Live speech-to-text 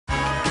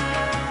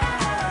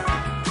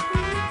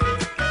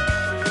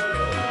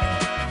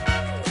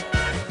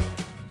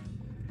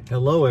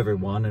Hello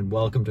everyone and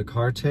welcome to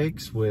Car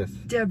Takes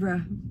with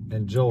Deborah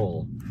and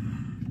Joel.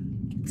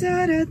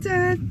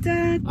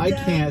 I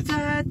can't,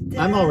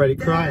 I'm already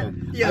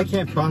crying. Yeah. I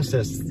can't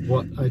process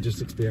what I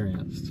just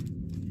experienced.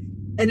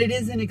 And it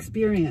is an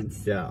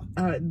experience. Yeah.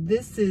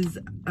 This is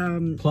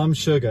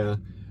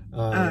Plumshuga,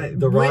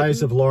 the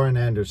rise of Lauren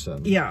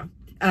Anderson. Yeah.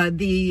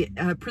 The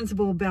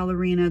principal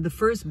ballerina, the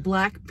first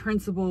black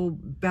principal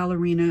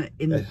ballerina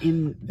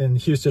in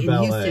Houston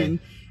Ballet.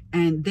 Houston.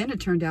 And then it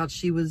turned out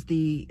she was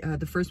the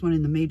first one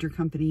in the major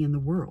company in the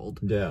world.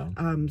 Yeah.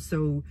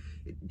 So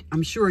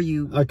I'm sure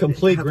you a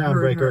complete have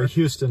groundbreaker, heard her. a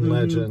Houston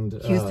legend.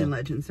 Houston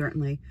legend,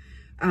 certainly.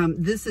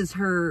 This is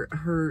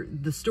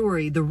the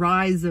story, the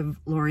rise of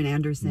Lauren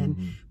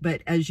Anderson.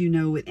 But as you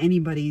know, with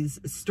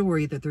anybody's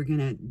story that they're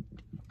gonna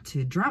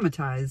to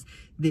dramatize,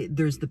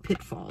 there's the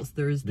pitfalls,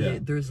 there's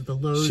the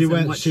lows. She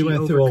went through a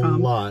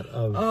overcome. lot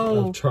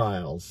of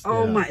trials.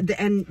 Oh my!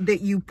 And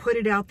that you put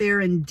it out there,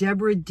 and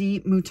Deborah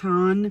D.E.E.P.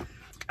 Mouton.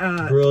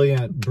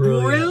 Brilliant.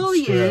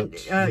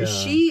 Yeah.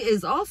 She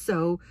is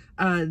also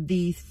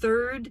the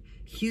third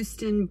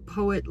Houston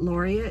Poet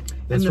Laureate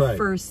and the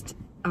first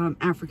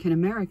African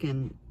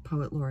American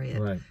Poet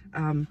Laureate. Right.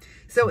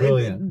 So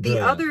brilliant.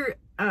 Other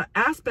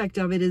aspect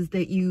of it is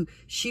that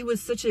she was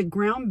such a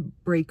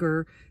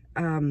groundbreaker.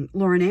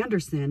 Lauren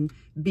Anderson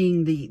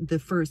being the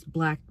first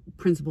black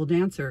principal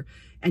dancer,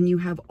 and you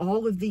have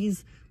all of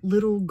these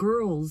little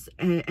girls,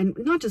 and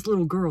not just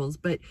little girls,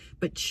 but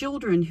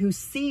children who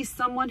see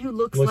someone who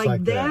looks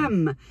like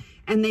them.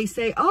 And they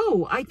say,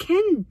 "Oh, I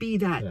can be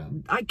that. Yeah.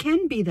 I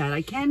can be that.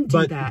 I can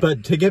do that."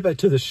 But to get back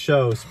to the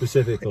show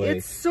specifically,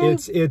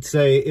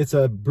 it's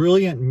a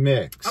brilliant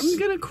mix. I'm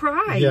gonna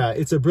cry. Yeah,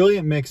 it's a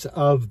brilliant mix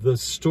of the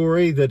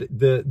story that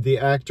the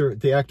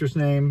actor's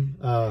name.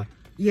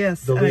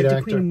 Yes, the lead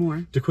actor,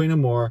 DeQuina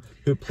Moore,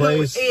 who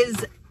plays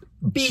is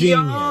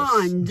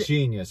beyond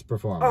genius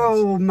performance.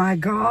 Oh my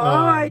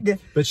God!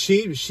 But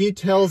she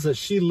tells us,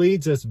 she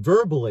leads us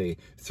verbally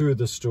through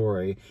the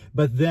story,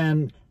 but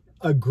then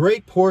a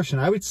great portion,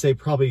 I would say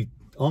probably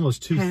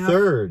almost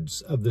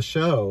 2/3 of the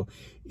show,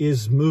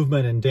 is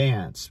movement and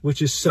dance,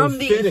 which is so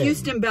fitting. From the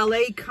Houston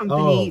Ballet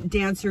Company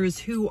dancers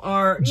who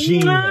are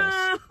genius,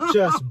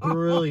 just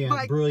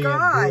brilliant,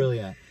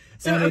 brilliant.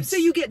 So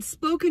you get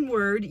spoken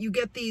word, you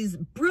get these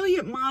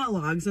brilliant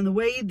monologues, and the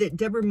way that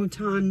Deborah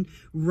Mouton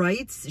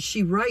writes,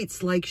 she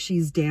writes like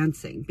she's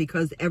dancing,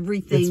 because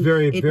everything,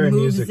 it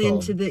moves musical.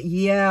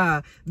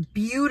 Into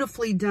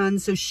beautifully done.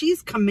 So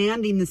she's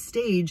commanding the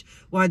stage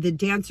while the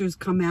dancers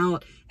come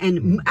out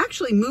and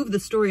actually move the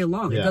story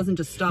along. It doesn't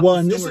just stop. Well,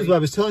 and this is what I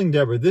was telling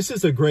Deborah. This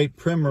is a great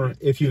primer.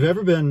 If you've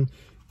ever been,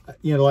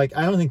 like,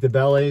 I don't think the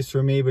ballet is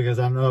for me because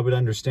I don't know I would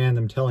understand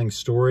them telling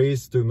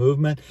stories through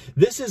movement.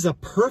 This is a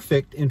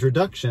perfect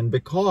introduction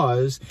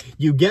because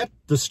you get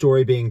the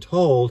story being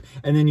told,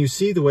 and then you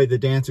see the way the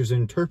dancers are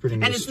interpreting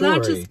the story. And it's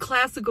not just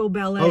classical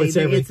ballet. Oh, it's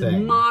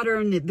everything. It's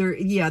modern.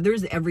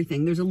 There's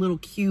everything. There's a little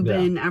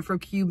Cuban,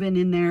 Afro-Cuban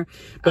in there.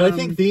 But I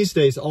think these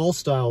days all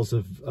styles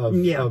of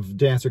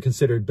dance are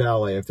considered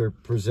ballet if they're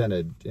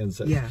presented in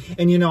such. Yeah.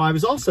 And I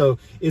was also,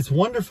 it's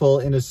wonderful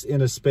in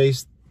a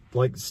space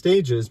like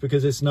Stages,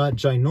 because it's not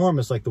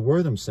ginormous like the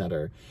Wortham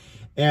Center.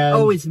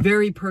 And it's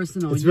very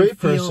personal. It's very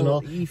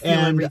personal. You feel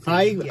and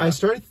everything. I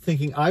started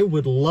thinking I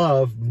would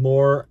love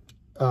more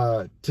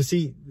to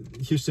see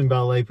Houston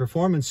Ballet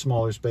perform in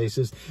smaller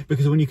spaces,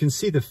 because when you can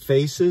see the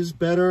faces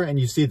better and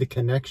you see the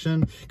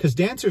connection, because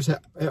dancers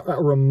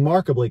are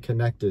remarkably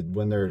connected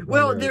when they're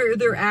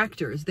they're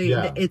actors.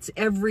 It's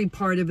every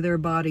part of their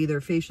body, their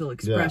facial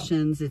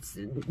expressions, it's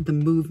the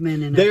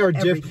movement, and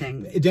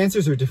everything.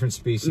 Dancers are different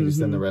species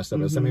than the rest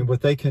of us. I mean,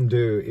 what they can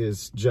do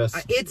is just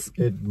it's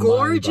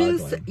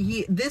gorgeous.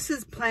 This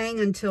is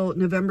playing until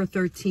November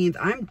 13th.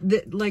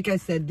 Like I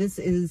said, this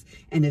is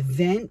an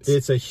event.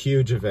 It's a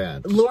huge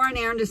event. Lauren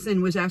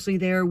Anderson was actually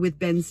there with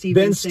Ben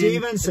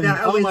Stevenson.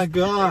 Oh my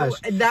gosh.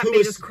 That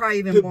made us cry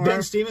even more.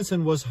 Ben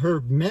Stevenson was her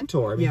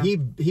mentor. I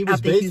mean, he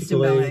was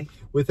basically,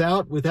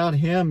 without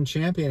him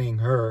championing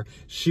her,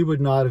 she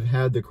would not have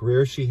had the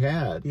career she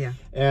had. Yeah.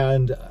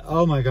 And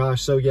oh my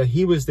gosh. So yeah,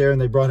 he was there and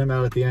they brought him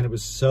out at the end. It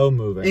was so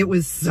moving. It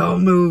was so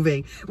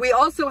moving. We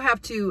also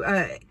have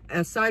to,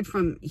 aside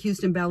from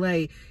Houston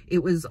Ballet,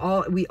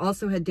 we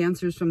also had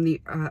dancers from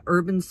the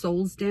Urban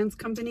Souls Dance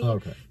Company.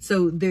 Okay.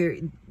 So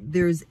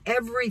there's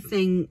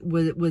everything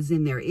was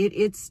in there.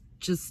 It's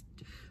just,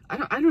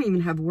 I don't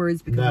even have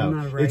words because I'm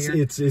not a writer.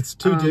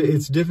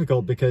 It's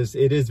difficult because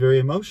it is very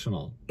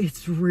emotional.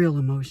 It's real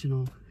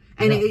emotional.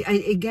 And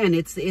again,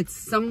 it's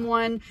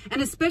someone,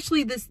 and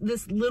especially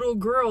this little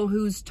girl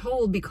who's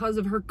told, because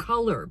of her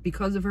color,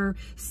 because of her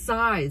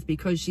size,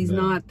 because she's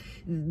not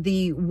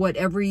what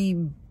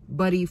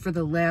everybody for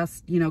the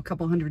last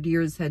couple hundred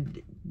years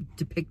had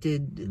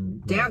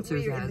depicted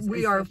dancers as.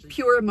 We are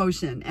pure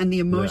emotion, and the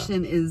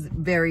emotion is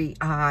very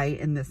high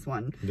in this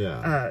one.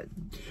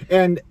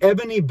 And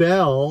Ebony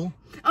Bell.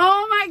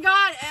 Oh my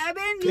God,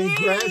 Ebony!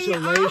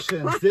 Congratulations!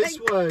 Oh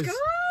my God.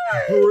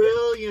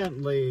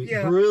 brilliantly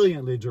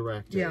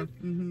directed. Yeah.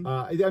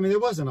 I mean, there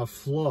wasn't a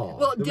flaw.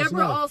 Well, There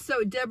was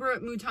Deborah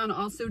Mouton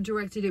also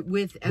directed it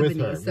with with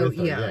Ebony. her, So with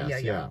her,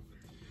 yeah.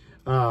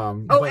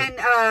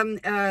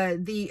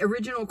 The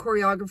original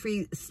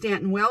choreography,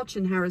 Stanton Welch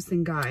and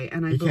Harrison Guy,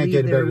 and I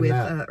believe they're with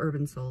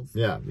Urban Souls.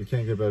 Yeah, you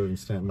can't get better than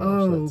Stanton Welch.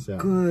 Oh,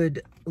 That's,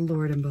 good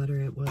Lord and butter!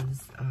 It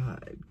was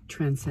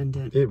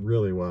transcendent. It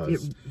really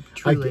was. It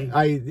truly.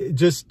 I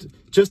just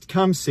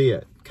come see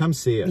it. Come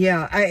see it.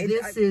 Yeah,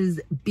 this is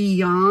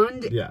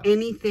beyond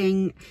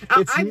anything.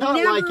 It's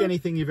not like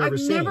anything you've ever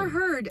seen. I've never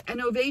heard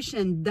an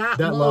ovation that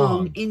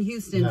long in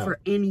Houston for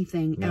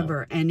anything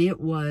ever, and it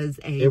was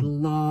a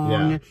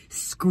long,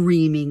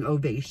 screaming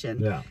ovation.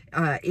 Yeah.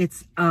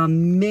 It's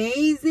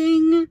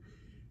amazing,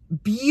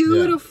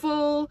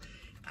 beautiful,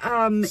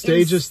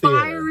 Stage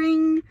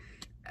inspiring.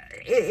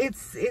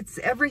 It's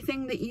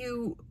everything that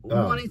you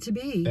want it to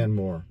be, and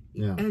more.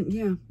 Yeah.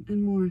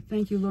 And more.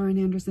 Thank you, Lauren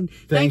Anderson.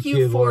 Thank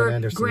you for Lauren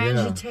Anderson. Grand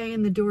Jeté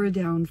and the Door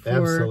Down for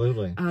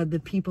the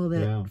people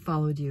that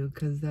followed you,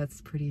 because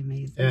that's pretty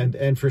amazing.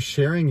 And for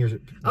sharing your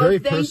very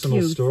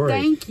personal story.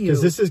 Thank you.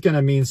 Because this is going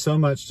to mean so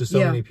much to so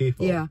many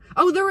people. Yeah.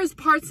 Oh, there was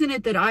parts in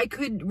it that I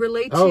could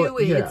relate to.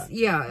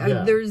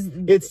 There's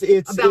it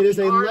is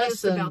a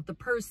lesson about the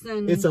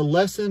person. It's a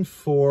lesson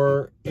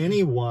for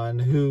anyone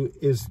who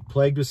is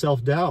plagued with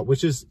self-doubt,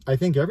 which is, I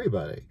think,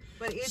 everybody.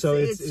 But it's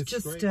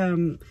just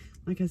great.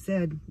 Like I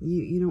said,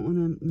 you don't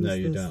want to miss No,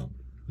 you this. don't.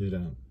 You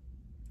don't.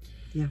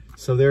 Yeah.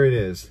 So there it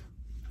is.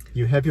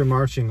 You have your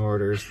marching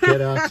orders.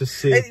 Get out to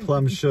see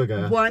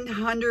Plumshuga.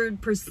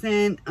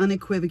 100%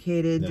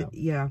 unequivocated.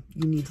 Yeah,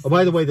 you need to see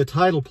by the way, the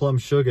title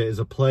Plumshuga is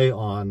a play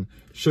on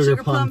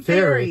Sugar Plum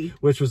Fairy,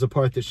 which was a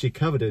part that she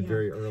coveted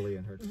very early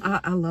in her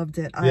time. I loved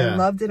it. I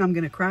loved it. I'm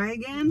going to cry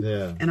again.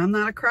 Yeah. And I'm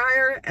not a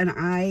crier, and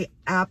I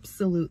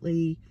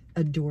absolutely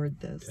adored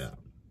this. Yeah.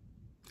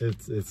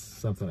 It's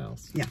something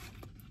else. Yeah.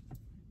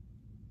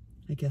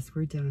 I guess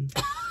we're done.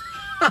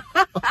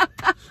 That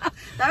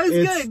was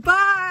good.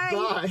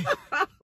 Bye. Bye.